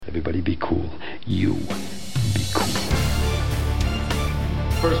Everybody be cool. You be cool.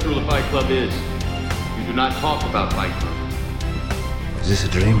 First rule of Fight Club is, you do not talk about Fight Club. Is this a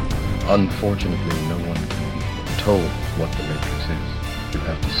dream? Unfortunately, no one can be told what the Matrix is. You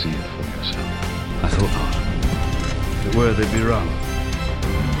have to see it for yourself. I thought not. If it were, they'd be wrong.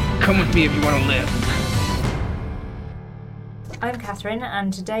 Come with me if you want to live. I'm Catherine,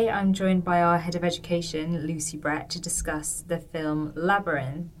 and today I'm joined by our Head of Education, Lucy Brett, to discuss the film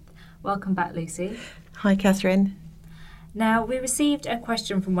Labyrinth. Welcome back, Lucy. Hi, Catherine. Now, we received a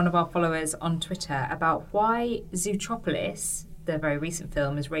question from one of our followers on Twitter about why Zootropolis, the very recent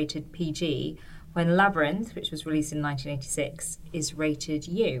film, is rated PG, when Labyrinth, which was released in 1986, is rated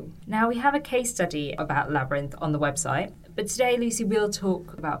U. Now, we have a case study about Labyrinth on the website, but today, Lucy, will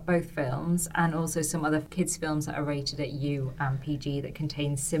talk about both films and also some other kids' films that are rated at U and PG that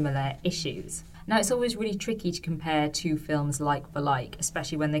contain similar issues. Now, it's always really tricky to compare two films like for like,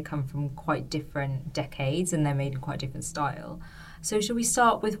 especially when they come from quite different decades and they're made in quite a different style. So shall we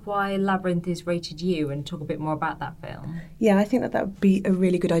start with why Labyrinth is rated U and talk a bit more about that film? Yeah, I think that would be a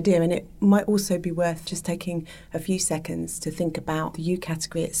really good idea, and it might also be worth just taking a few seconds to think about the U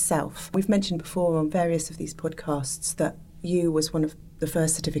category itself. We've mentioned before on various of these podcasts that U was one of the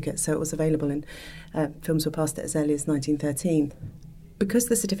first certificates, so it was available and films were passed as early as 1913. Because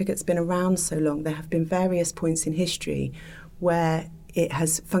the certificate's been around so long, there have been various points in history where it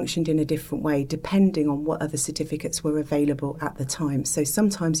has functioned in a different way depending on what other certificates were available at the time. So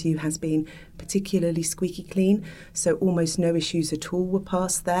sometimes U has been particularly squeaky clean, so almost no issues at all were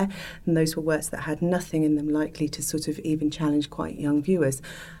passed there, and those were works that had nothing in them likely to sort of even challenge quite young viewers.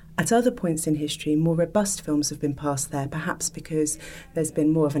 At other points in history, more robust films have been passed there, perhaps because there's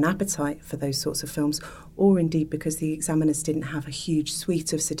been more of an appetite for those sorts of films, or indeed because the examiners didn't have a huge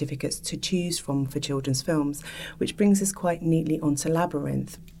suite of certificates to choose from for children's films, which brings us quite neatly onto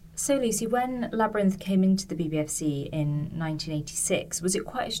Labyrinth. So, Lucy, when Labyrinth came into the BBFC in 1986, was it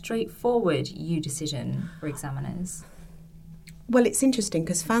quite a straightforward U decision for examiners? Well, it's interesting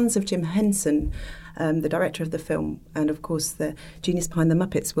because fans of Jim Henson, the director of the film, and of course the genius behind the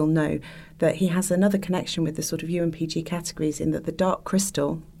Muppets, will know that he has another connection with the sort of U and PG categories in that The Dark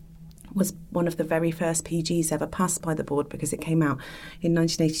Crystal was one of the very first PGs ever passed by the board because it came out in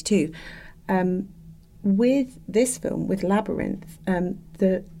 1982. With this film, with Labyrinth,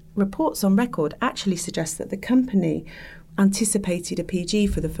 the reports on record actually suggest that the company anticipated a PG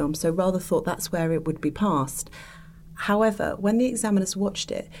for the film, so rather thought that's where it would be passed. However, when the examiners watched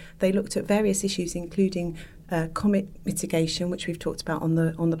it, they looked at various issues, including comic mitigation, which we've talked about on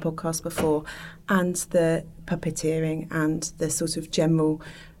the podcast before, and the puppeteering and the sort of general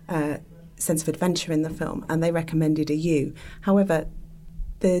sense of adventure in the film, and they recommended a U. However,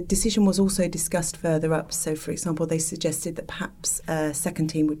 the decision was also discussed further up. So, for example, they suggested that perhaps a second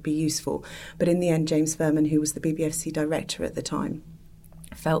team would be useful. But in the end, James Furman, who was the BBFC director at the time,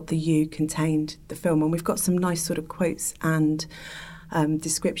 felt the U contained the film. And we've got some nice sort of quotes and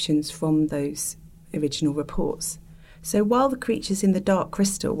descriptions from those original reports. So while the creatures in The Dark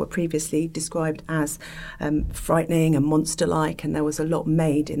Crystal were previously described as frightening and monster-like, and there was a lot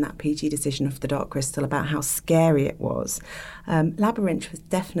made in that PG decision of The Dark Crystal about how scary it was, Labyrinth was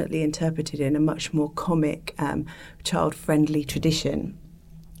definitely interpreted in a much more comic, child-friendly tradition.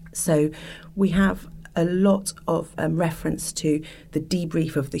 So we have a lot of reference to the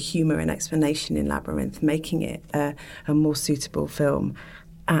debrief of the humour and explanation in Labyrinth, making it a more suitable film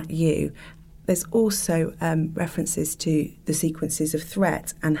at U. There's also references to the sequences of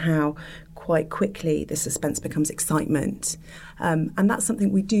threat and how quite quickly the suspense becomes excitement. And that's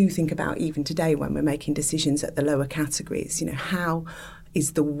something we do think about even today when we're making decisions at the lower categories. You know, how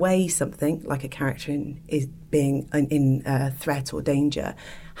is the way something, like a character is being in threat or danger,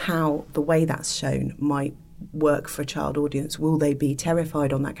 how the way that's shown might work for a child audience. Will they be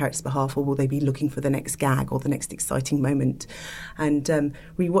terrified on that character's behalf, or will they be looking for the next gag or the next exciting moment? And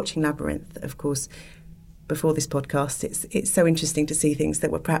rewatching Labyrinth, of course, before this podcast, it's so interesting to see things that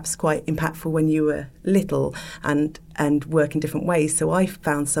were perhaps quite impactful when you were little and work in different ways. So I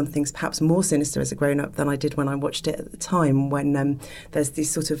found some things perhaps more sinister as a grown-up than I did when I watched it at the time, when there's these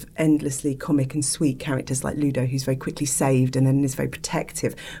sort of endlessly comic and sweet characters like Ludo, who's very quickly saved and then is very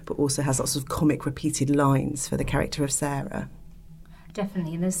protective, but also has lots of comic repeated lines for the character of Sarah.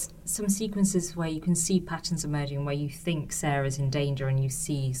 Definitely, and there's some sequences where you can see patterns emerging where you think Sarah's in danger and you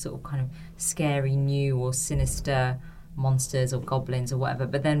see sort of kind of scary new or sinister monsters or goblins or whatever,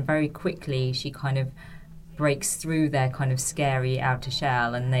 but then very quickly she kind of breaks through their kind of scary outer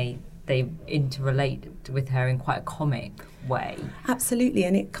shell and they interrelate with her in quite a comic way. Absolutely,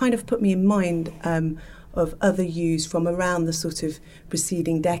 and it kind of put me in mind of other U's from around the sort of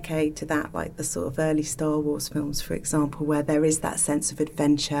preceding decade to that, like the sort of early Star Wars films, for example, where there is that sense of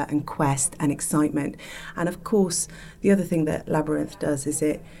adventure and quest and excitement. And of course, the other thing that Labyrinth does is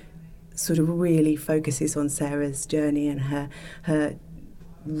it sort of really focuses on Sarah's journey and her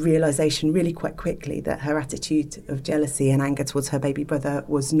realisation really quite quickly that her attitude of jealousy and anger towards her baby brother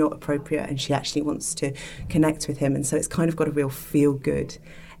was not appropriate, and she actually wants to connect with him. And so it's kind of got a real feel-good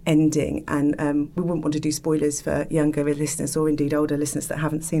ending, and we wouldn't want to do spoilers for younger listeners or indeed older listeners that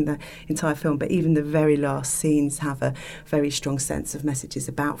haven't seen the entire film, but even the very last scenes have a very strong sense of messages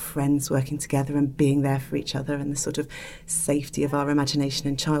about friends working together and being there for each other and the sort of safety of our imagination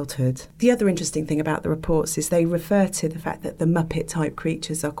and childhood. The other interesting thing about the reports is they refer to the fact that the Muppet type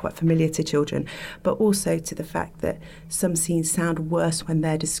creatures are quite familiar to children, but also to the fact that some scenes sound worse when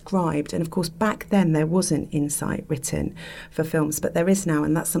they're described. And of course back then there wasn't insight written for films, but there is now,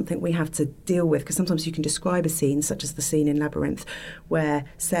 and that's something we have to deal with, because sometimes you can describe a scene, such as the scene in Labyrinth where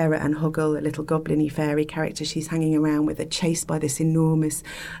Sarah and Hoggle, a little goblin-y fairy character, she's hanging around with, are chased by this enormous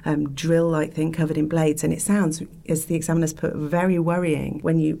drill-like thing covered in blades, and it sounds, as the examiners put, very worrying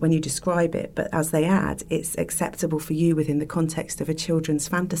when you describe it, but as they add, it's acceptable for you within the context of a children's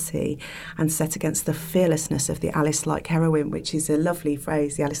fantasy and set against the fearlessness of the Alice-like heroine, which is a lovely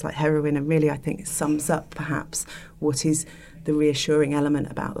phrase, the Alice-like heroine, and really I think it sums up perhaps what is the reassuring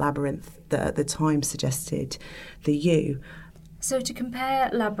element about Labyrinth that at the time suggested the U. So to compare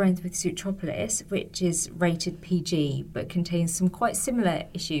Labyrinth with Zootropolis, which is rated PG but contains some quite similar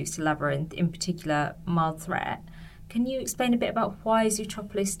issues to Labyrinth, in particular mild threat, can you explain a bit about why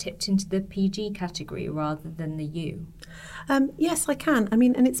Zootropolis tipped into the PG category rather than the U? Yes, I can. I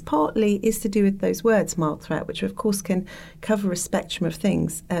mean, and it's partly is to do with those words, mild threat, which of course can cover a spectrum of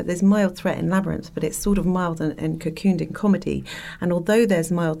things. There's mild threat in Labyrinth, but it's sort of mild and cocooned in comedy. And although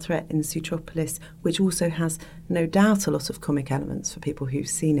there's mild threat in Zootropolis, which also has no doubt a lot of comic elements for people who've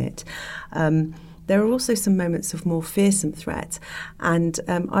seen it, there are also some moments of more fearsome threat. And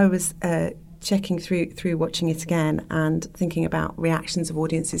I was checking through watching it again and thinking about reactions of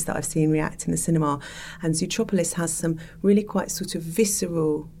audiences that I've seen react in the cinema, and Zootropolis has some really quite sort of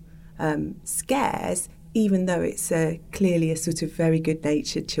visceral scares, even though it's clearly a sort of very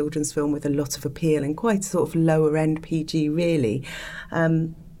good-natured children's film with a lot of appeal and quite sort of lower-end PG, really.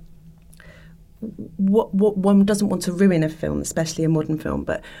 What one doesn't want to ruin a film, especially a modern film,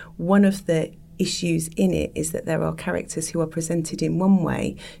 but one of the issues in it is that there are characters who are presented in one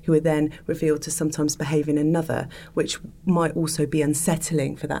way who are then revealed to sometimes behave in another, which might also be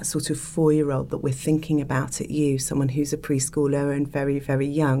unsettling for that sort of 4-year-old that we're thinking about at You, someone who's a preschooler and very, very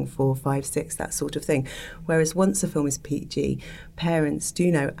young, 4, 5, 6, that sort of thing. Whereas once a film is PG, parents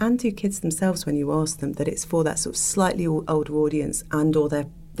do know, and do kids themselves when you ask them, that it's for that sort of slightly older audience, and or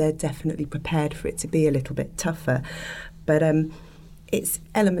they're definitely prepared for it to be a little bit tougher. But it's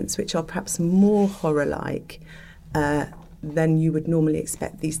elements which are perhaps more horror-like than you would normally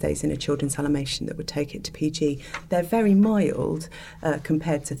expect these days in a children's animation that would take it to PG. They're very mild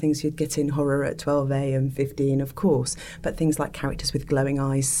compared to things you'd get in horror at 12A and 15, of course, but things like characters with glowing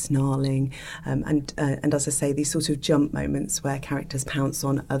eyes, snarling, and as I say, these sort of jump moments where characters pounce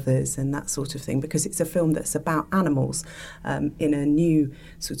on others and that sort of thing, because it's a film that's about animals in a new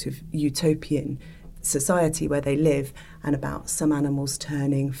sort of utopian society where they live, and about some animals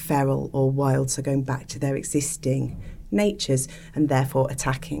turning feral or wild, so going back to their existing natures and therefore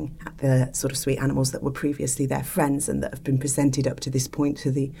attacking the sort of sweet animals that were previously their friends and that have been presented up to this point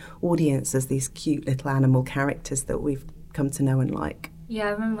to the audience as these cute little animal characters that we've come to know and like. Yeah, I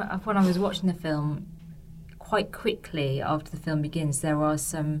remember when I was watching the film, quite quickly after the film begins, there are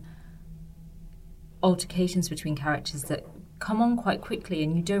some altercations between characters that come on quite quickly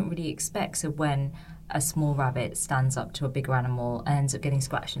and you don't really expect. So when a small rabbit stands up to a bigger animal and ends up getting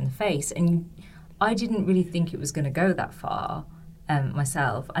scratched in the face, and I didn't really think it was going to go that far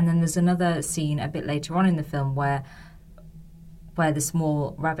myself. And then there's another scene a bit later on in the film where the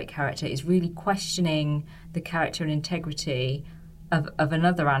small rabbit character is really questioning the character and integrity of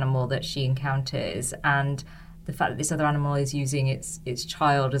another animal that she encounters, and the fact that this other animal is using its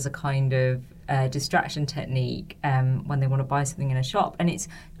child as a kind of distraction technique when they want to buy something in a shop. And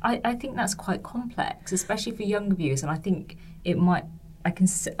I think that's quite complex, especially for younger viewers, and I think I can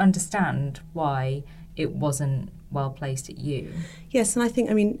understand why it wasn't well placed at You. Yes, and I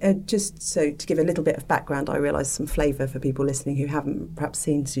think, just so to give a little bit of background, I realise some flavour for people listening who haven't perhaps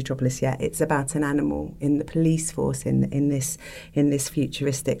seen Zootropolis yet. It's about an animal in the police force in this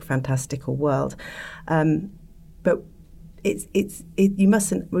futuristic, fantastical world, but we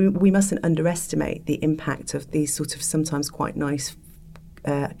mustn't underestimate the impact of these sort of sometimes quite nice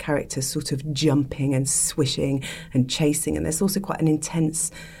characters sort of jumping and swishing and chasing, and there's also quite an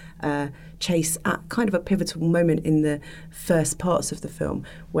intense chase at kind of a pivotal moment in the first parts of the film,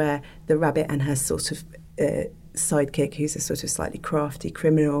 where the rabbit and her sort of sidekick, who's a sort of slightly crafty,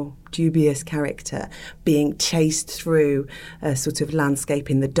 criminal, dubious character, being chased through a sort of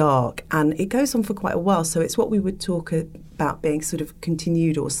landscape in the dark. And it goes on for quite a while, so it's what we would talk about being sort of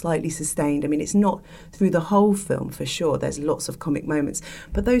continued or slightly sustained. I mean, it's not through the whole film for sure, there's lots of comic moments,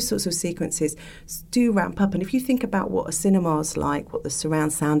 but those sorts of sequences do ramp up. And if you think about what a cinema's like, what the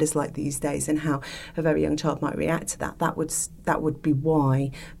surround sound is like these days, and how a very young child might react to that, that would be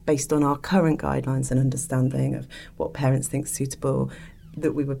why, based on our current guidelines and understanding of what parents think suitable,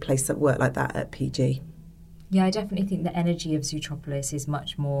 that we would place a work like that at PG. Yeah, I definitely think the energy of Zootropolis is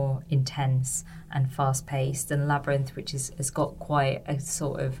much more intense and fast-paced than Labyrinth, which has got quite a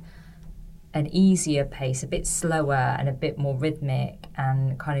sort of an easier pace, a bit slower and a bit more rhythmic,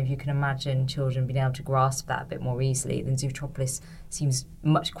 and kind of you can imagine children being able to grasp that a bit more easily. Than Zootropolis seems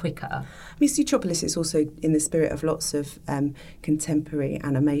much quicker. I mean, Zootropolis is also in the spirit of lots of contemporary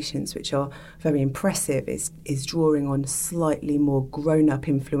animations, which are very impressive. Is drawing on slightly more grown-up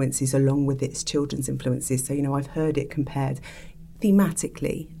influences along with its children's influences. So, you know, I've heard it compared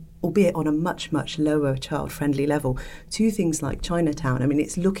thematically, albeit on a much, much lower child-friendly level, to things like Chinatown. I mean,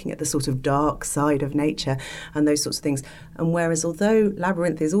 it's looking at the sort of dark side of nature and those sorts of things. And whereas although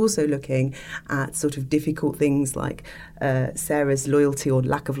Labyrinth is also looking at sort of difficult things like Sarah's loyalty or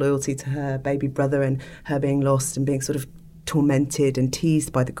lack of loyalty to her baby brother and her being lost and being sort of tormented and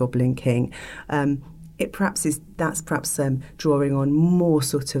teased by the Goblin King, that's perhaps drawing on more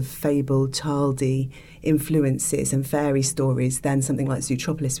sort of fable, childy influences and fairy stories than something like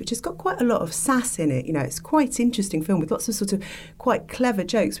Zootropolis, which has got quite a lot of sass in it. You know, it's quite an interesting film with lots of sort of quite clever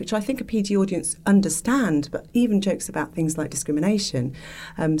jokes, which I think a PG audience understand, but even jokes about things like discrimination.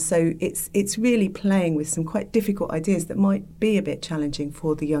 So it's really playing with some quite difficult ideas that might be a bit challenging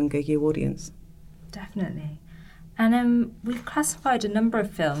for the younger year audience. Definitely. And we've classified a number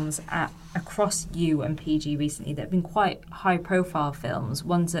of films across U and PG recently that have been quite high-profile films.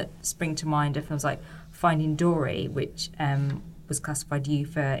 Ones that spring to mind are films like Finding Dory, which was classified U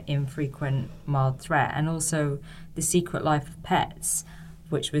for infrequent mild threat, and also The Secret Life of Pets,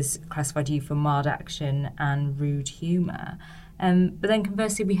 which was classified U for mild action and rude humour. But then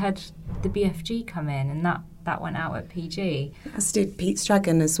conversely, we had the BFG come in, and that went out at PG. As did Pete's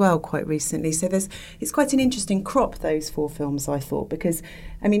Dragon as well quite recently. So it's quite an interesting crop, those four films, I thought, because,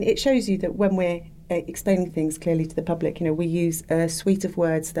 I mean, it shows you that when we're explaining things clearly to the public, you know, we use a suite of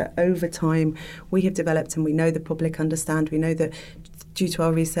words that over time we have developed and we know the public understand. We know that due to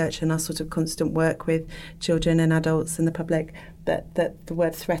our research and our sort of constant work with children and adults and the public, that the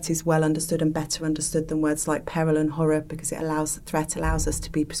word threat is well understood and better understood than words like peril and horror, because threat allows us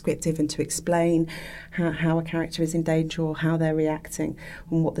to be prescriptive and to explain how a character is in danger or how they're reacting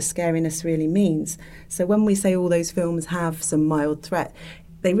and what the scariness really means. So when we say all those films have some mild threat,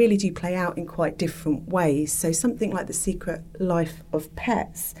 they really do play out in quite different ways. So something like The Secret Life of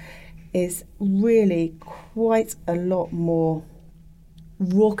Pets is really quite a lot more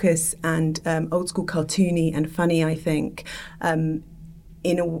raucous and old school cartoony and funny, I think, in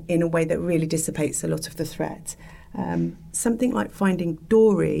a way that really dissipates a lot of the threat. Something like Finding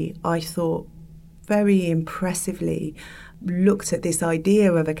Dory, I thought very impressively looked at this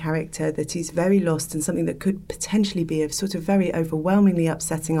idea of a character that is very lost and something that could potentially be a sort of very overwhelmingly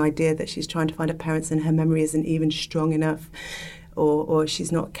upsetting idea that she's trying to find her parents and her memory isn't even strong enough, or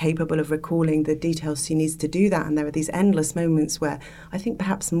she's not capable of recalling the details she needs to do that. And there are these endless moments where I think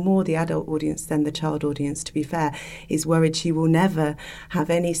perhaps more the adult audience than the child audience, to be fair, is worried she will never have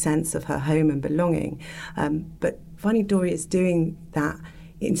any sense of her home and belonging. But Finding Dory is doing that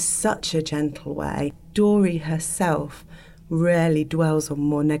in such a gentle way. Dory herself rarely dwells on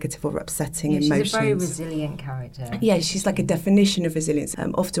more negative or upsetting emotions. She's a very resilient character. Yeah, she's like a definition of resilience.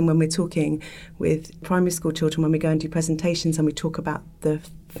 Often when we're talking with primary school children, when we go and do presentations and we talk about the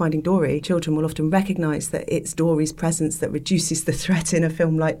Finding Dory, children will often recognise that it's Dory's presence that reduces the threat in a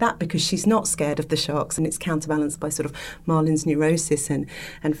film like that, because she's not scared of the sharks and it's counterbalanced by sort of Marlin's neurosis and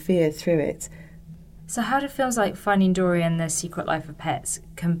fear through it. So how do films like Finding Dory and The Secret Life of Pets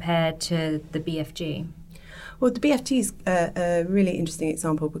compare to the BFG? Well, the BFG is a really interesting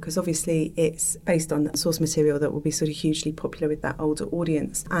example because obviously it's based on source material that will be sort of hugely popular with that older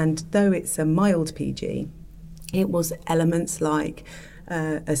audience. And though it's a mild PG, it was elements like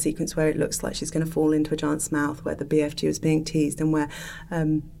a sequence where it looks like she's going to fall into a giant's mouth, where the BFG was being teased, and where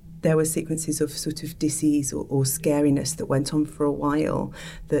there were sequences of sort of disease or scariness that went on for a while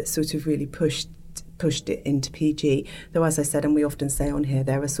that sort of really pushed pushed it into PG. Though, as I said, and we often say on here,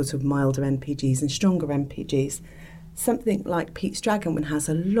 there are sort of milder NPGs and stronger NPGs. Something like Pete's Dragon has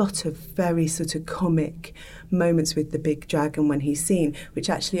a lot of very sort of comic moments with the big dragon when he's seen, which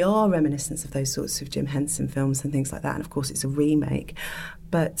actually are reminiscent of those sorts of Jim Henson films and things like that. And of course, it's a remake.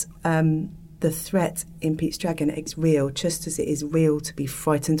 But the threat in Pete's Dragon is real, just as it is real to be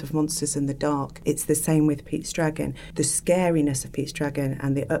frightened of monsters in the dark. It's the same with Pete's Dragon. The scariness of Pete's Dragon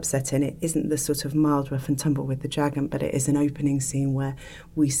and the upset in it isn't the sort of mild rough and tumble with the dragon, but it is an opening scene where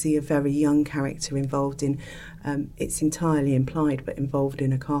we see a very young character involved in, it's entirely implied, but involved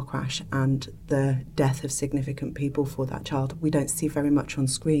in a car crash and the death of significant people for that child. We don't see very much on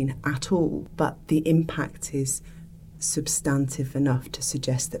screen at all, but the impact is substantive enough to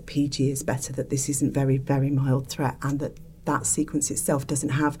suggest that PG is better, that this isn't very, very mild threat, and that sequence itself doesn't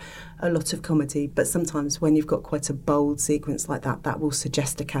have a lot of comedy. But sometimes when you've got quite a bold sequence like that, that will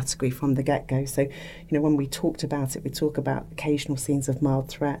suggest a category from the get-go. So, when we talked about it, we talk about occasional scenes of mild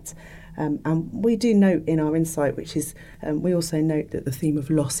threat. And we do note in our insight, which is, we also note that the theme of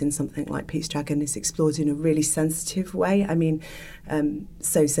loss in something like Pete's Dragon is explored in a really sensitive way. I mean,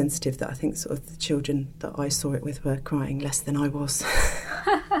 so sensitive that I think sort of the children that I saw it with were crying less than I was.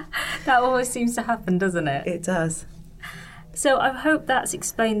 That always seems to happen, doesn't it? It does. So I hope that's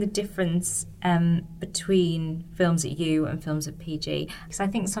explained the difference between films at U and films at PG, because I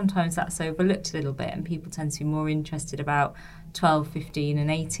think sometimes that's overlooked a little bit and people tend to be more interested about 12, 15 and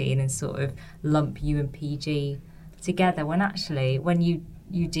 18 and sort of lump U and PG together, when actually when you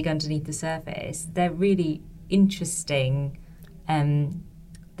dig underneath the surface, they're really interesting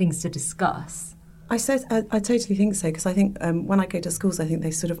things to discuss. I totally think so, because I think when I go to schools, I think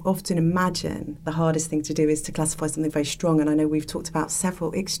they sort of often imagine the hardest thing to do is to classify something very strong. And I know we've talked about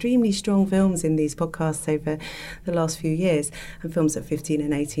several extremely strong films in these podcasts over the last few years, and films at 15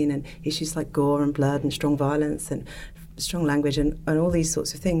 and 18, and issues like gore and blood and strong violence and strong language and all these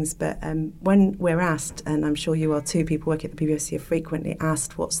sorts of things. But when we're asked, and I'm sure you are too, people working at the BBC are frequently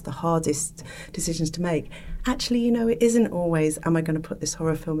asked what's the hardest decisions to make. Actually, it isn't always, am I going to put this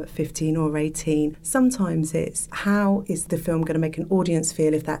horror film at 15 or 18? Sometimes it's, how is the film going to make an audience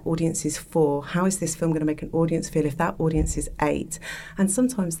feel if that audience is 4? How is this film going to make an audience feel if that audience is 8? And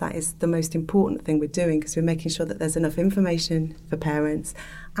sometimes that is the most important thing we're doing, because we're making sure that there's enough information for parents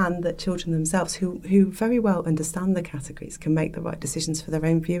and that children themselves, who very well understand the categories, can make the right decisions for their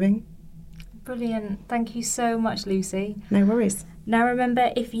own viewing. Brilliant. Thank you so much, Lucy. No worries. Now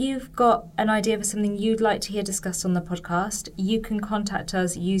remember, if you've got an idea for something you'd like to hear discussed on the podcast, you can contact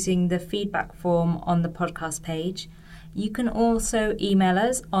us using the feedback form on the podcast page. You can also email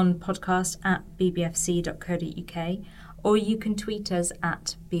us on podcast@bbfc.co.uk, or you can tweet us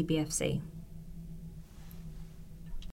at @bbfc.